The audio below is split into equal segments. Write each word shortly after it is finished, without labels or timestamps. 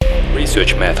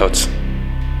research methods.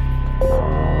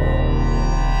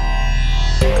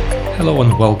 Hello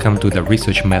and welcome to the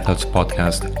Research Methods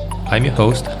podcast. I'm your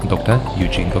host, Dr.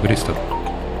 Eugene Bobristov.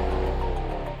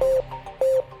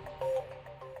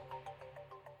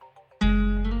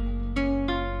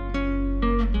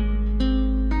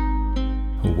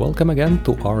 Welcome again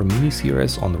to our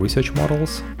mini-series on research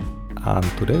models, and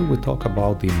today we talk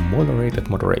about the moderated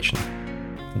moderation.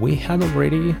 We had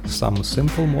already some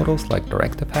simple models like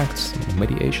direct effects,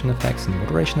 mediation effects, and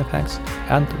moderation effects,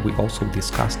 and we also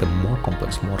discussed a more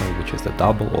complex model, which is the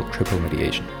double or triple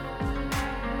mediation.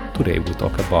 Today we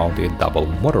talk about the double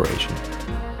moderation.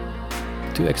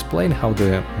 To explain how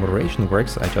the moderation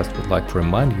works, I just would like to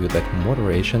remind you that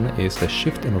moderation is the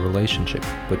shift in relationship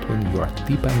between your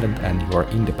dependent and your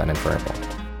independent variable.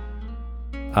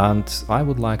 And I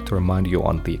would like to remind you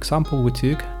on the example we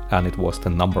took, and it was the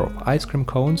number of ice cream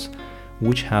cones,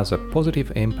 which has a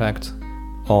positive impact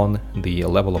on the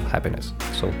level of happiness.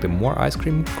 So the more ice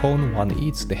cream cone one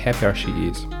eats, the happier she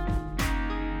is.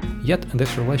 Yet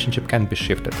this relationship can be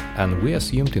shifted, and we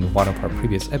assumed in one of our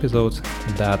previous episodes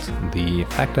that the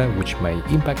factor which may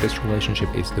impact this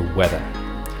relationship is the weather.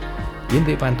 In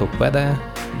the event of weather,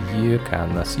 you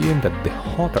can assume that the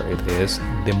hotter it is,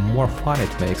 the more fun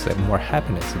it makes, the more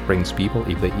happiness it brings people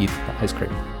if they eat ice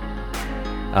cream.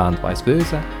 And vice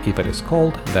versa, if it is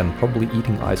cold, then probably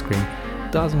eating ice cream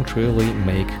doesn't really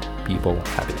make people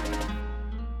happy.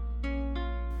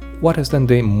 What is then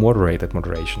the moderated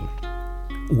moderation?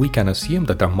 We can assume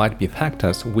that there might be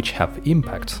factors which have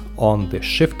impact on the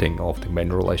shifting of the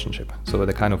main relationship. So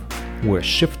we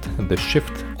shift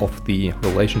of the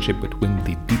relationship between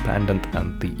the dependent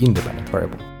and the independent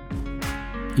variable.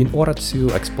 In order to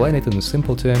explain it in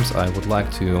simple terms, I would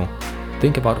like to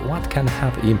think about what can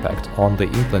have impact on the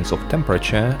influence of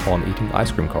temperature on eating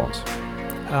ice cream cones.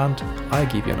 And I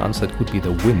give you an answer, it would be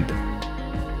the wind.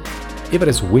 If it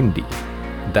is windy,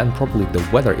 then probably the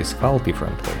weather is felt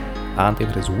differently. And if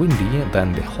it is windy,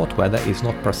 then the hot weather is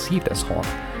not perceived as hot.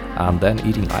 And then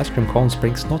eating ice cream cones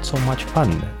brings not so much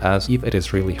fun as if it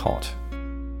is really hot.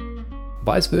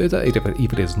 Vice versa,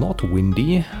 if it is not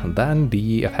windy, then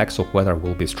the effects of weather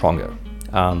will be stronger.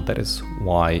 And that is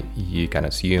why you can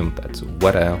assume that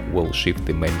weather will shift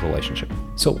the main relationship.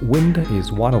 So wind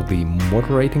is one of the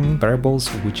moderating variables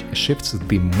which shifts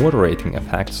the moderating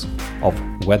effects of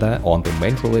weather on the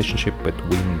main relationship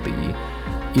between the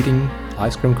eating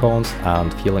ice cream cones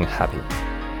and feeling happy.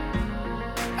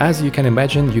 As you can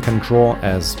imagine, you can draw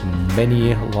as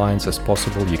many lines as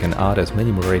possible, you can add as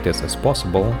many moderators as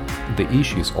possible. The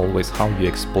issue is always how you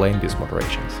explain these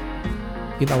moderations.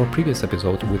 In our previous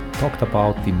episode, we talked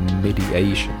about the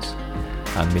mediations.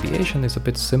 And mediation is a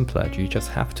bit simpler, you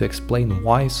just have to explain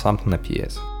why something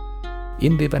appears.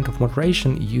 In the event of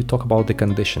moderation, you talk about the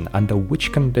condition, under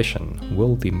which condition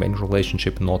will the main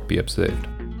relationship not be observed.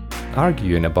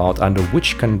 Arguing about under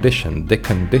which condition, the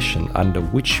condition under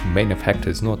which main effect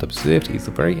is not observed is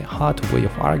a very hard way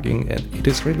of arguing, and it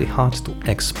is really hard to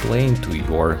explain to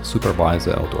your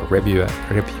supervisor or to a reviewer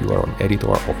or an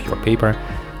editor of your paper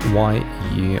why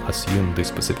you assume this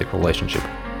specific relationship.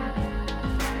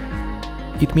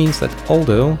 It means that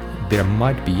although there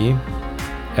might be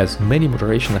as many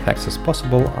moderation effects as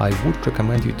possible, I would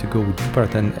recommend you to go deeper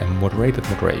than a moderated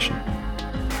moderation.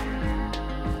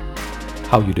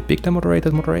 How you depict a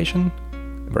moderated moderation?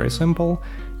 Very simple.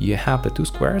 You have the two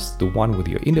squares, the one with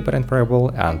your independent variable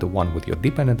and the one with your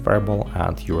dependent variable,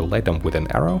 and you relate them with an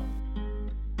arrow.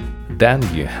 Then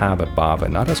you have above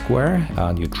another square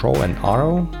and you draw an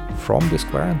arrow from the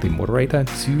square, the moderator,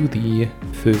 to the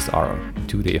first arrow,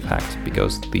 to the effect,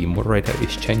 because the moderator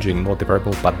is changing not the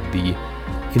variable but the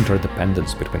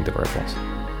interdependence between the variables.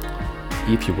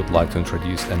 If you would like to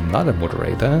introduce another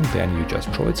moderator, then you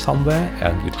just draw it somewhere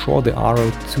and you draw the arrow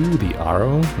to the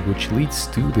arrow, which leads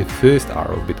to the first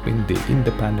arrow between the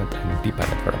independent and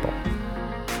dependent variable.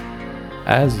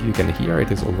 As you can hear,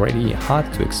 it is already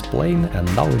hard to explain,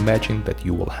 and now imagine that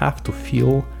you will have to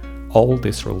fill all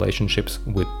these relationships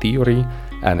with theory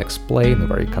and explain in a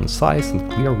very concise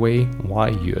and clear way why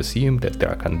you assume that there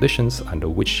are conditions under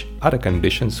which other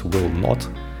conditions will not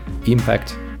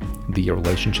impact the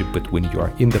relationship between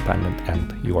your independent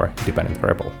and your dependent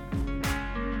variable.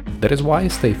 That is why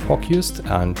stay focused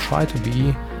and try to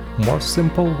be more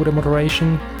simple with the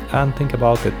moderation, and think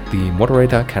about that the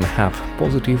moderator can have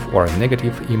positive or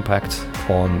negative impact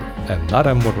on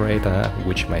another moderator,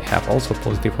 which may have also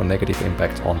positive or negative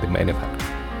impact on the main effect.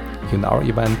 In our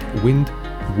event, wind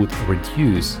would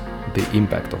reduce the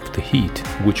impact of the heat,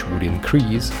 which would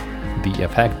increase the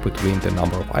effect between the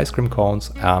number of ice cream cones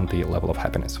and the level of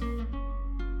happiness.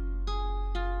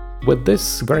 With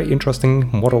this very interesting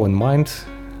model in mind,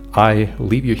 I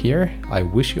leave you here. I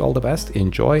wish you all the best.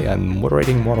 Enjoy, and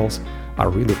moderating models are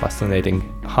really fascinating,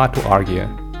 hard to argue,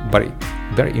 but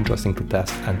very interesting to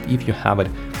test. And if you have it,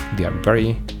 they are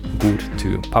very good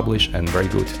to publish and very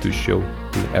good to show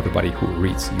to everybody who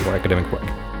reads your academic work.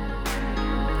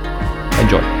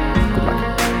 Enjoy. Good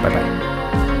luck. Bye-bye.